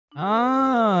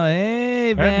Oh,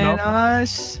 hey,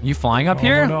 Vanoss. You flying up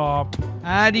here?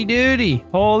 Howdy doody.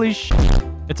 Holy sh!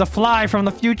 It's a fly from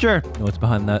the future. You know what's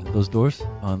behind those doors?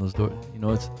 Behind those doors. You know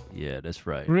it's... Yeah, that's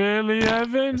right. Really,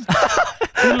 Evan?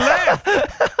 He left.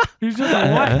 He's just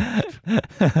left.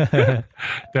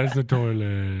 That's the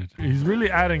toilet. He's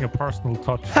really adding a personal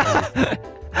touch.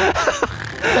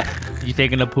 You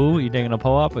taking a poo? You taking a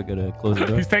poo up? I gotta close the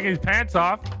door. He's taking his pants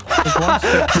off. Just one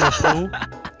step to a pool.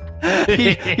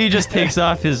 he just takes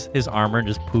off his armor and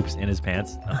just poops in his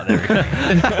pants. Oh, there we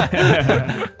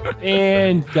go.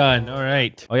 And done. All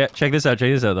right. Oh yeah, check this out.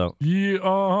 Check this out though.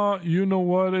 Yeah, you know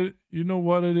what it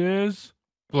is?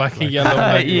 Black and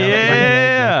yellow.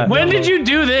 Yeah. When did you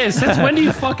do this? Since when do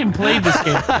you fucking play this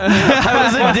game? I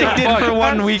was addicted for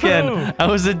one weekend. True. I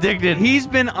was addicted. He's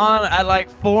been on at like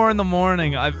 4 in the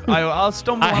morning. I'll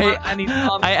stumble on and he's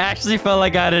on. I actually felt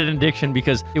like I had an addiction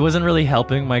because it wasn't really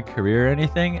helping my career or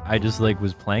anything. I just like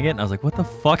was playing it and I was like, what the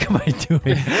fuck am I doing?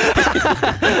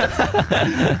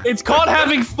 It's called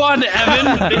having fun,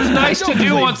 Evan. It's nice to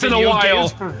do once in a while.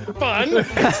 For fun.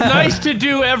 It's nice to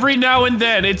do every now and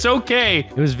then. It's okay.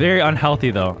 It was very unhealthy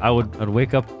though. I'd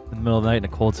wake up in the middle of the night in a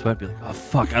cold sweat, be like, oh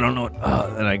fuck, I don't know what,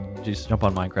 and I just jump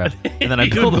on Minecraft, and then I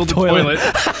build a toilet.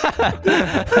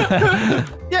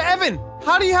 Yeah, Evan,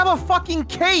 how do you have a fucking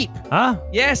cape? Huh?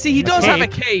 Yeah, see, he does have a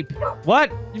cape.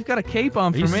 What? You've got a cape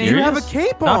on for you me. serious? You have a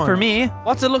cape on. Not for me.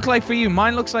 What's it look like for you?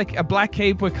 Mine looks like a black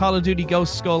cape with Call of Duty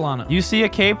Ghost skull on it. You see a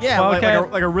cape? Yeah, like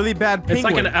a really bad penguin. It's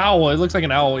like an owl. It looks like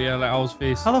an owl. Yeah, an owl's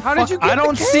face. How the How fuck? did you get I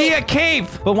don't the cape? see a cape.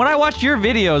 But when I watch your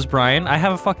videos, Brian, I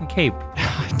have a fucking cape.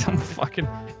 I don't fucking...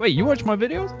 Wait, you watch my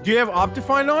videos? Do you have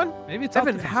Optifine on? Maybe it's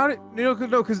Evan, Optifine. how did no?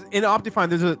 Because in Optifine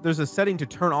there's a setting to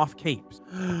turn off capes.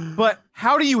 But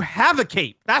how do you have a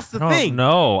cape? That's the thing.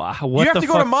 No. What You have the to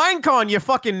go to Minecon, you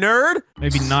fucking nerd.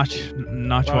 Maybe Notch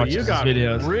watches his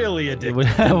videos. really addicted.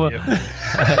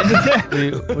 what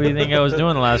do you think I was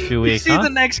doing the last few You weeks? see the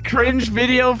next cringe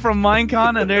video from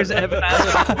Minecon, and there's Evan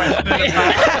asking a question.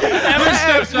 Evan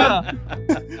steps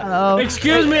up.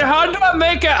 Excuse me, how do I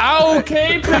make an owl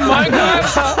cape in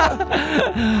Minecraft?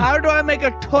 How do I make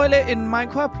a toilet in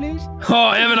Minecraft, please?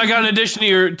 Oh, Evan, I got an addition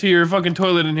to your fucking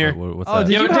toilet in here. What's Oh, that?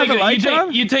 did you have a light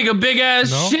on? You take a big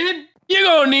ass No. shit. You're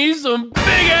gonna need some big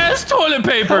ass toilet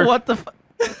paper. What the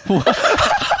Wait,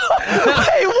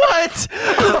 what?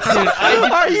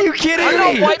 Are you kidding I'm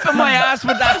not me? wiping my ass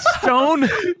with that stone.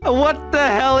 What the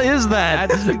hell is that?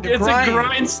 That's It's a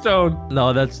grindstone.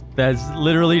 No, that's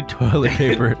literally toilet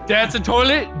paper. That's a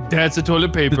toilet. That's a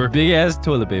toilet paper. Big ass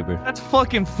toilet paper. That's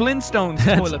fucking Flintstones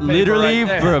That's toilet paper literally right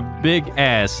there. for a big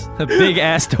ass. A big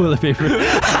ass toilet paper.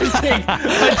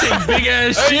 I take big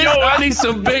ass shit. I need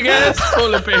some big ass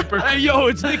toilet paper. Hey, yo,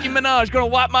 it's Nicki Minaj. Gonna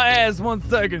wipe my ass 1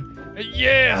 second.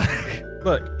 Yeah.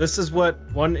 Look, this is what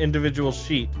one individual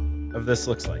sheet of this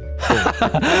looks like.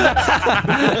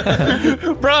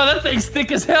 Bro, that thing's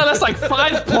thick as hell. That's like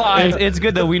 5 ply. It's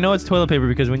good though. We know it's toilet paper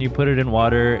because when you put it in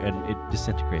water and it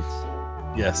disintegrates.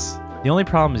 Yes. The only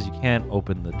problem is you can't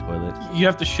open the toilet. You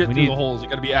have to shit We through need- the holes. You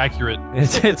gotta be accurate.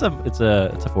 It's a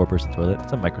 4-person toilet.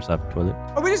 It's a Microsoft toilet.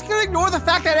 Are we just gonna ignore the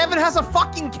fact that Evan has a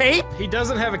fucking cape? He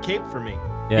doesn't have a cape for me.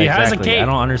 Yeah, He has a exactly. cape. I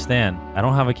don't understand. I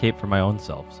don't have a cape for my own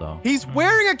self, so. He's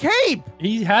wearing a cape.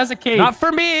 He has a cape. Not for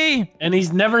me. And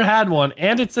he's never had one.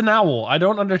 And it's an owl. I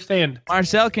don't understand.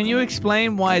 Marcel, can you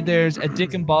explain why there's a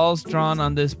dick and balls drawn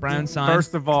on this brown sign?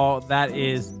 First of all, that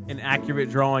is an accurate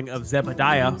drawing of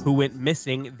Zebediah, who went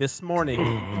missing this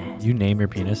morning. You name your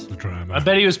penis. I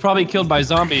bet he was probably killed by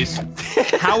zombies.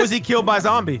 How was he killed by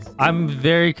zombies? I'm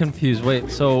very confused. Wait,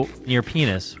 so your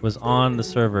penis was on the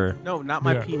server? No, not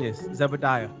my Yeah. penis.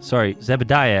 Zebediah. Sorry,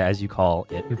 Zebediah, as you call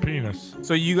it. Your penis.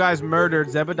 So you guys murdered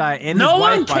Zebediah and No his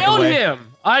one wife, by the killed way. him.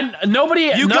 Nobody.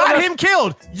 You none got of- him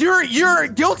killed. You're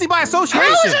guilty by association.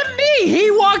 How is it me? He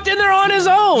walked in there on his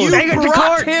own. You Take it to brought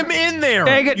court. him in there.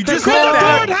 Take it You to just said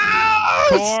that.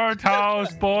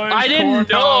 Courthouse, boys. I didn't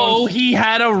know he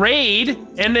had a raid,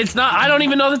 and it's not. I don't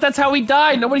even know that that's how he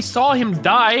died. Nobody saw him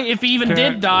die, if he even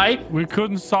did die. We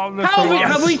couldn't solve this. How alone.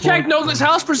 have we checked Nogla's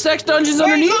house for sex dungeons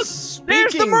underneath?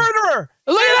 There's the murderer.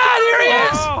 Look at that! Here he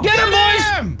is! Oh. Get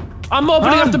him, boys! I'm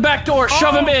opening up the back door.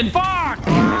 Shove him in. Fuck!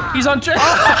 He's on.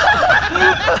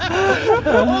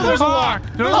 Oh, there's a lock.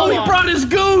 Oh, he brought his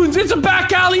goons. It's a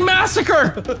back alley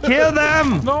massacre. Kill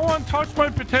them! No one touched my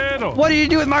potato. What do you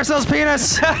do with Marcel's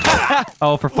penis?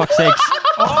 Oh, for fuck's sakes.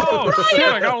 Oh, shit.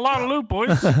 I got a lot of loot,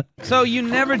 boys. So you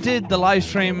never did the live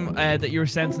stream that you were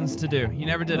sentenced to do. You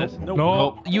never did it.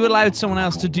 No. You allowed someone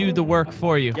else to do the work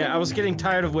for you. Yeah, I was getting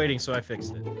tired of waiting, so I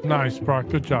fixed it. Nice, Brock.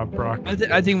 Good job, Brock.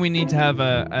 I think we need to have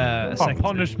a Oh, second.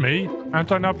 punish me?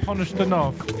 Aren't I not punished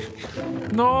enough?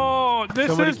 No, this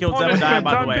Somebody is killed punishment. Zebediah,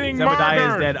 by the I'm way. being Zebediah is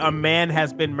murdered. dead. A man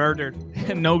has been murdered.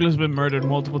 Nogla's been murdered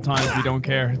multiple times. We don't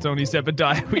care. It's only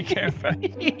Zebediah we care about.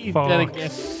 He's dead again.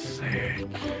 Fuck's sake.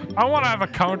 I want to have a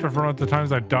counter for all the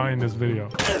times I die in this video.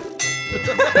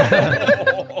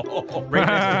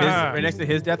 Right next to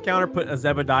his death counter, put a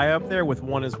Zebediah up there with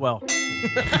one as well.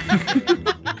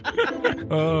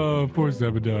 Oh, poor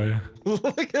Zebediah.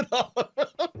 Look at all.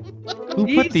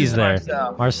 Who put these there?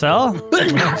 Marcel?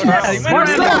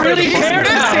 Marcel really cared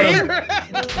about him.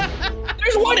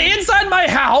 There's one inside my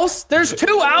house. There's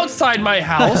two outside my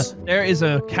house. There is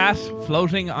a cat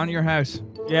floating on your house.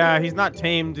 Yeah, he's not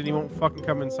tamed and he won't fucking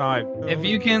come inside. If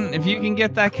you can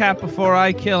get that cat before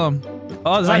I kill him.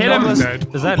 Oh, is I that hit him. Nogla's?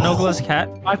 Is that Nogla's cat?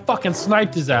 I fucking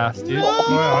sniped his ass, dude. Oh,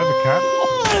 I have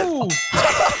a cat.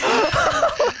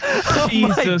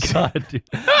 Jesus. God, dude.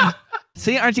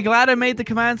 See, aren't you glad I made the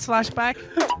command /back?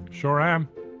 Sure am.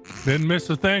 Didn't miss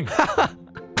a thing.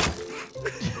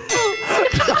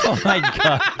 Oh my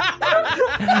god.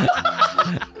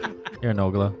 Here,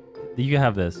 Nogla. You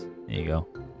have this. There you go.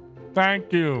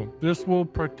 Thank you. This will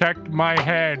protect my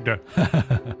head.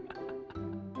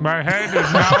 My head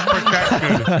is now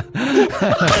protected.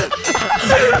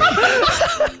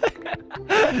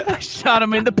 I shot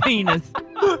him in the penis.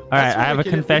 All right, I have a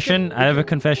confession. I have a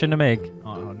confession to make.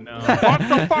 Oh no. What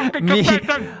the fucking Me-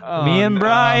 confession?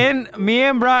 me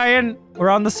and Brian were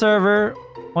on the server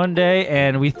one day,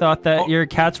 and we thought that your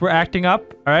cats were acting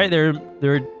up. All right, they're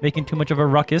making too much of a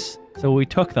ruckus, so we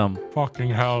took them. Fucking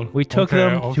hell. We took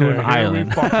them to an here we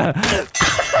island. fucking-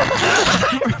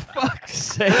 For fuck's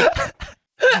sake.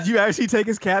 Did you actually take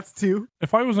his cats too?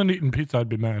 If I wasn't eating pizza, I'd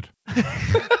be mad.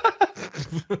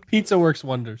 Pizza works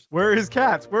wonders. Where are his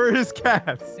cats? Where are his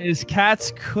cats? His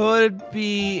cats could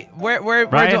be where do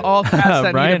Brian? all cats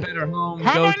that Brian? need a better home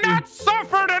Have go I to? not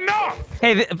suffered enough?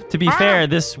 Hey, to be fair,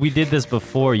 we did this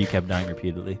before you kept dying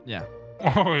repeatedly. Yeah.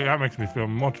 Oh, that makes me feel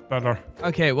much better.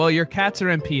 Okay, well your cats are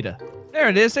in PETA. There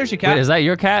it is. There's your cat. Wait, is that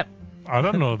your cat? I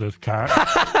don't know this cat.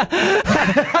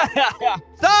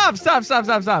 Stop.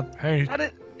 Hey,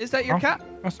 Is that your cat?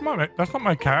 that's not it. That's not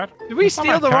my cat. Did we That's not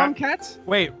steal my the cat. wrong cats?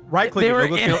 Wait, right click They it. were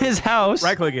Go in kill- his house.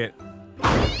 Right click it. No,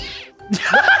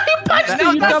 That's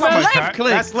not my left cat. click.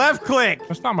 That's left click.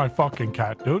 That's not my fucking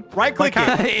cat, dude. Right click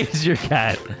it. It's your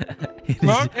cat. It is-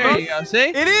 Look, There you go. See?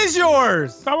 It is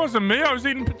yours. that wasn't me. I was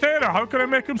eating potato. How could I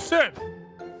make him sit?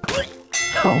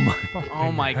 Oh my.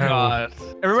 Oh my hell. god.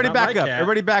 Everybody not back my up. cat.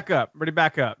 Everybody back up. Everybody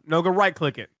back up. No, go right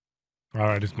click it. All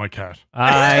right, it's my cat.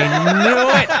 I knew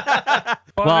it.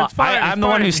 But Well, it's fine, I'm it's the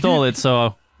one fine. who stole it,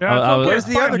 so. Yeah, it's I was- okay, Where's it's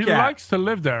the fine. other He cat? likes to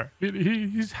live there.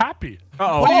 He's happy.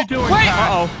 Uh-oh. What are you doing, wait.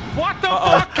 cat? Uh-oh. What the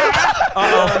fuck, cat?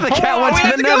 Uh-oh. The cat We went to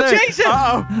have the to go nether. chase him.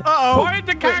 Uh-oh. Uh-oh. Why did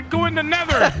the cat go in the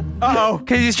nether? Uh-oh.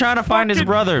 Because he's trying to find his Fucking-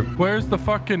 brother. Where's the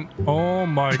fucking... Oh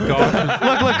my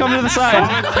god. Look, come to the side.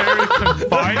 Solitary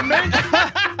confinement?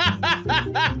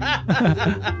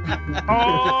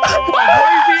 Oh,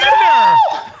 why is he in there?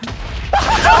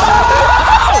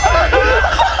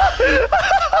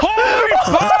 Holy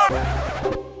fuck!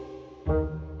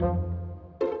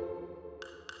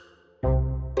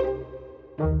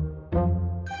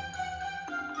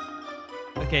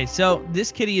 Okay, so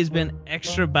this kitty has been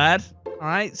extra bad. All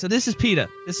right, so this is PETA.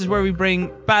 This is where we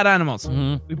bring bad animals.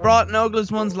 We brought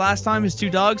Nogla's ones last time, his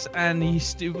 2 dogs, and he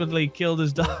stupidly killed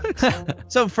his dogs.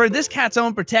 So for this cat's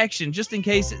own protection, just in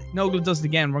case Nogla does it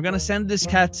again, we're gonna send this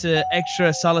cat to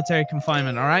extra solitary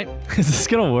confinement. All right? Is this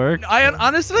gonna work?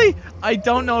 Honestly, I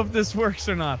don't know if this works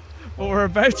or not. But we're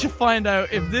about to find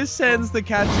out if this sends the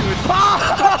cat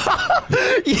to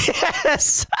a...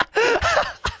 Yes.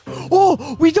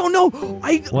 Oh, we don't know.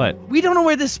 What? We don't know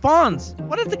where this spawns.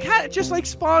 What if the cat just like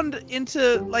spawned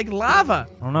into like lava?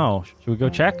 I don't know. Should we go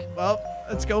check? Well,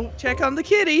 let's go check on the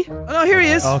kitty. Oh no, here he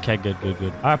is. Okay, good.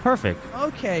 All right, perfect.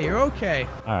 Okay, you're okay.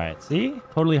 All right, see?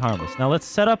 Totally harmless. Now let's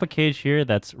set up a cage here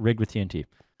that's rigged with TNT.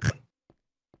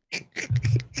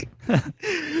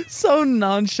 So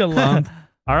nonchalant.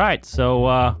 All right,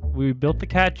 so we built the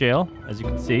cat jail, as you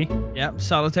can see. Yep,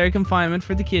 solitary confinement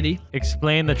for the kitty.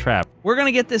 Explain the trap. We're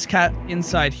gonna get this cat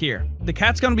inside here. the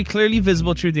cat's going to be clearly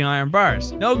visible through the iron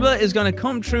bars. Nogla is going to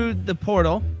come through the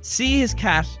portal, see his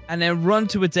cat, and then run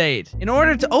to its aid. In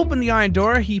order to open the iron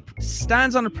door, he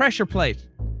stands on a pressure plate,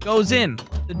 goes in.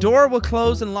 The door will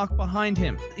close and lock behind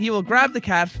him. He will grab the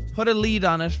cat, put a lead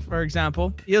on it, for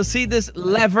example. You'll see this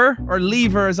lever, or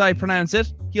lever as I pronounce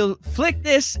it. He'll flick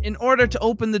this in order to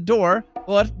open the door,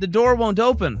 but the door won't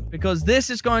open because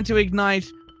this is going to ignite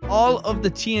all of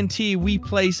the TNT we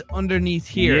place underneath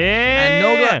here. Yeah. And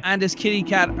Nogla and his kitty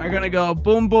cat are gonna go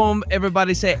boom boom.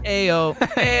 Everybody say ayo,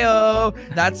 ayo.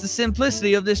 That's the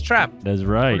simplicity of this trap. That's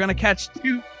right. We're gonna catch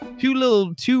two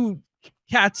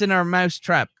cats in our mouse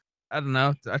trap. I don't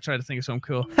know. I try to think of something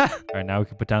cool. All right, now we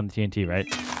can put down the TNT, right?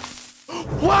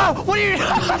 Wow! What are you?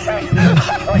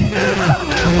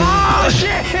 Oh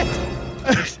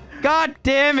shit! God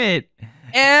damn it!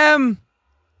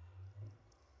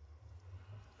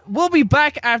 We'll be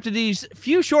back after these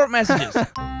few short messages. Oh,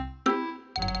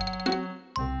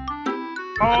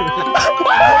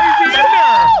 why is he in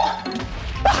there?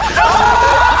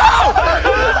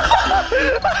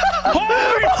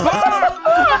 Holy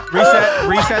fuck!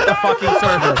 Reset the fucking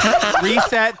server.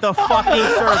 Reset the fucking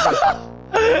server.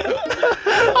 I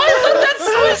thought that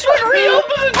switch would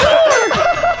reopen the door!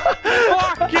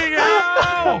 Fucking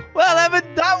hell! Well, Evan,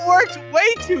 that worked way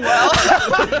too well.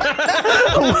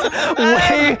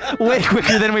 way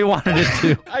quicker than we wanted it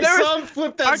to. I saw him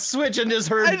flip that switch and just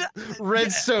heard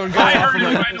redstone go off.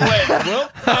 I'm like,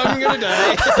 well, I'm gonna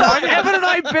die. So Evan and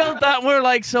I built that. And we're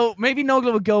like, so maybe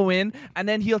Nogla would go in, and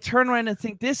then he'll turn around and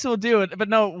think this will do it. But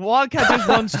no, Wildcat just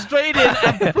runs straight in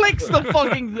and flicks the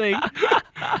fucking thing.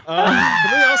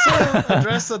 Can we also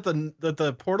address that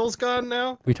the portal's gone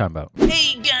now? What are you talking about?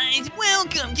 Hey guys,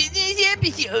 welcome to this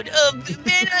episode of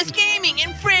Vanossgaming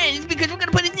and Friends, because we're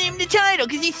gonna put his name in the title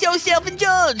because he's so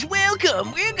self-indulged.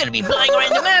 Welcome. We're gonna be flying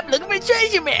around the map looking for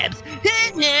treasure maps.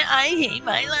 I hate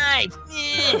my life.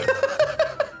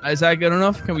 Is that good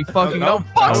enough? Can we fucking go?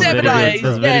 Fuck That was very Zebediah, good. he's That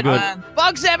was very dead, good. man.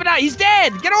 Fuck Zebediah, he's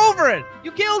dead. Get over it.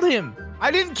 You killed him.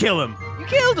 I didn't kill him. You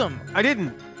killed him. I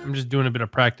didn't. I'm just doing a bit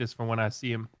of practice for when I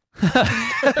see him.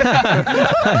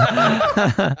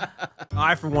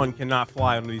 I, for one, cannot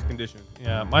fly under these conditions.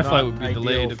 Yeah, my flight would be ideal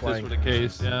delayed if this flying were the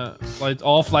case. Yeah,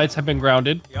 all flights have been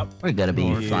grounded. We're gonna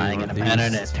be flying in a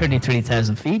pattern at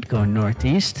 33,000 feet, going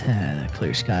northeast.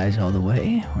 Clear skies all the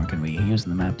way. We're gonna be using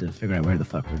the map to figure out where the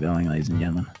fuck we're going, ladies and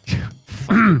gentlemen.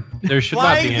 There should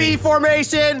not be Flying any. V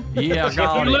formation. Yeah, if you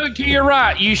look to your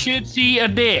right, you should see a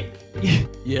dick. Yeah.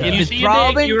 If you see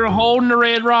a dick, you're holding a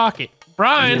red rocket.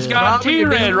 Brian's got two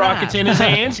red rockets in his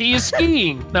hands. He is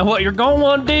skiing. Now, what you're going to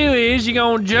want to do is you're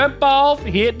going to jump off,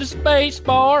 hit the space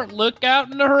bar, look out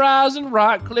in the horizon,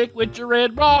 right-click with your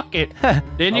red rocket.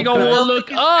 Then you're going to want to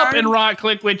look up and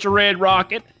right-click with your red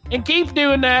rocket, and keep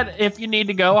doing that if you need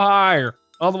to go higher.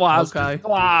 Otherwise, just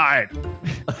glide.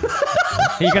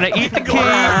 You're gonna eat the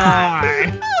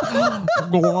Glide.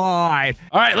 Glide.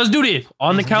 All right, let's do this.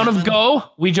 On the count of go,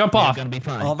 we jump off. Gonna be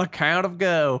fine. On the count of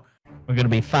go. We're gonna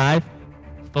be 5,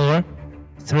 4,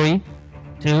 3,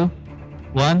 2,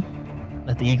 1.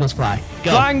 Let the eagles fly.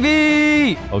 Go. Flying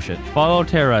V! Oh shit. Follow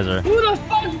Terrorizer. Who the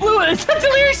fuck blew it? That's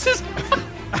hilarious.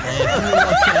 Have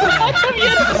you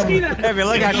ever seen that? If you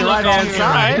look at your right-hand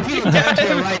side. If you look down to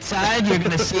your right side, you're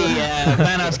gonna see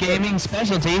Vanossgaming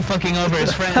specialty fucking over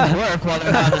his friend's work while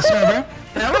they're on the server.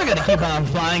 Now we're gonna keep on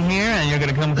flying here, and you're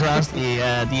gonna come across the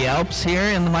Alps here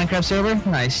in the Minecraft server.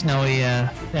 Nice snowy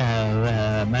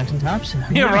mountaintops.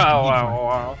 Yeah,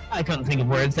 wow. I couldn't think of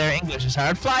words there. English is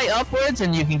hard. Fly upwards,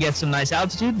 and you can get some nice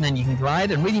altitude, and then you can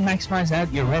glide and really maximize out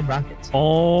your red rockets.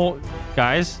 Oh,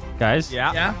 guys.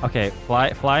 Yeah. Yeah. Okay,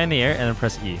 fly in the air and then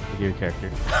press E with your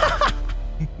character.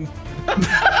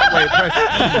 Wait, press E.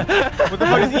 What the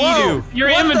fuck does E do? Your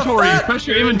inventory. Press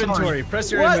your inventory.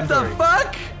 Press your inventory. What the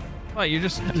fuck? What, you're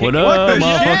just... What up,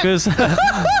 motherfuckers?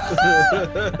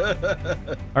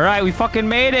 All right, we fucking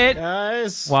made it.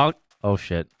 Guys. Wow. Oh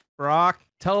shit. Brock.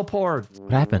 Teleport.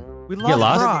 What happened? We You get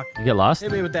lost? Brock. You get lost?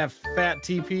 Hit me with that fat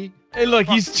TP. Hey, look,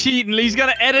 he's cheating. He's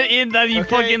gonna edit in that he Okay.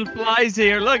 fucking flies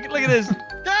here. Look at this.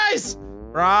 Guys!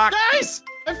 Brock. Guys!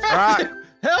 I found Brock. it!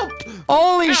 Help!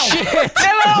 Holy shit!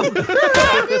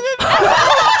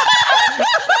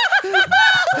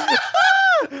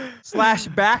 Slash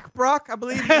back, Brock, I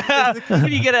believe.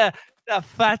 Can you get a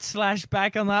fat slash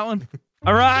back on that one?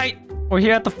 All right, we're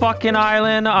here at the fucking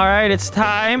island. All right, it's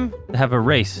time to have a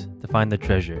race to find the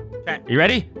treasure. Okay. You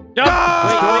ready?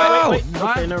 Wait.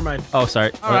 Okay, never mind. Oh,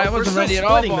 sorry. All right, I We're wasn't still ready at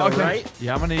all. splitting but though, okay. right?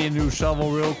 Yeah, I'm gonna need a new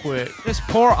shovel real quick. This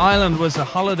poor island was a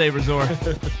holiday resort. Got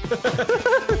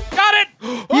it!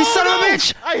 You son of a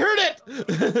bitch! I heard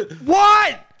it!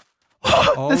 What?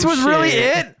 Oh, This was really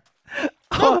shit. it?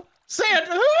 Oh, Sand.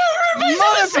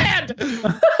 Sand.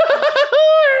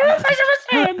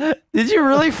 Sand. Did you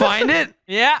really find it?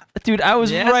 Yeah. Dude, I was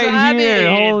Yes, right I here.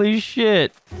 did. Holy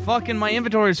shit. Fucking my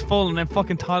inventory is full, and then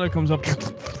fucking Tyler comes up.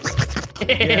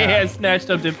 Yeah, snatched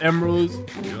up them emeralds.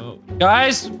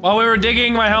 Guys, while we were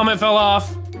digging, my helmet fell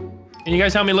off. Can you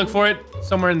guys help me look for it?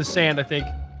 Somewhere in the sand, I think.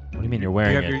 What do you mean you're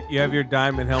wearing it? You have your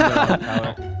diamond helmet on,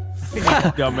 Tyler.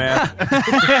 Dumbass.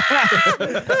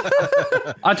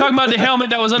 I'm talking about the helmet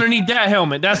that was underneath that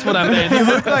helmet. That's what I meant. You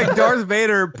look like Darth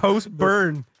Vader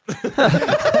post-burn.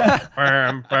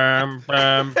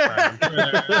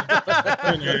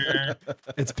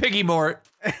 It's Piggy Mort.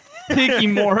 Piggy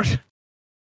Mort.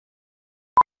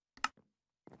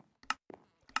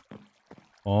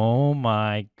 Oh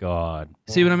my god.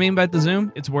 See what I mean about the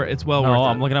zoom? It's well No, worth it.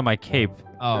 I'm looking at my cape.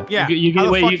 Oh. Yeah. You How can,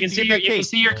 the wait, fuck you did can see get that you can cape?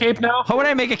 see your cape now? How would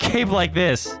I make a cape like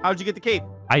this? How'd you get the cape?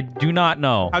 I do not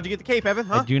know. How'd you get the cape, Evan?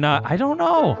 Huh? I don't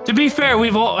know. To be fair,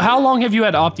 how long have you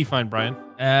had Optifine, Brian?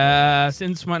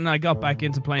 Since when I got back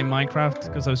into playing Minecraft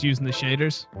because I was using the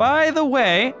shaders. By the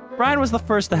way, Brian was the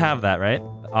first to have that, right?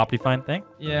 The Optifine thing.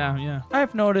 Yeah.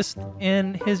 I've noticed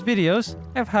in his videos,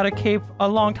 I've had a cape a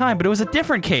long time, but it was a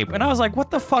different cape. And I was like,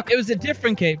 what the fuck? It was a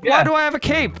different cape. Why Yeah. do I have a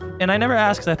cape? And I never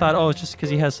asked because I thought, oh, it's just because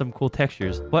he has some cool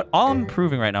textures. But all I'm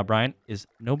proving right now, Brian, is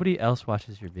nobody else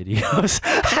watches your videos.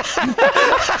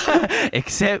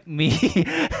 Except me.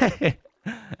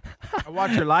 I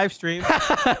watch your live stream.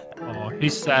 Oh,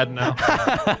 he's sad now.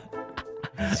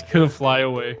 He's gonna fly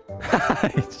away.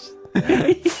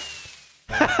 He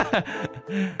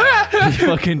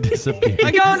fucking disappeared.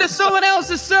 I'm going to someone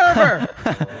else's server.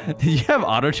 Did you have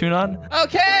auto tune on?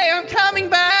 Okay, I'm coming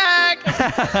back.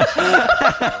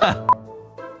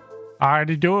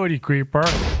 Alrighty doody, creeper.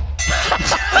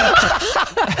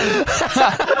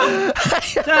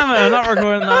 Damn it, I'm not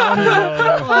recording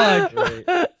that one.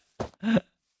 Fuck.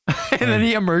 And then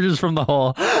he emerges from the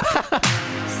hole.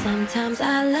 Sometimes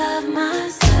I love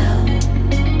myself.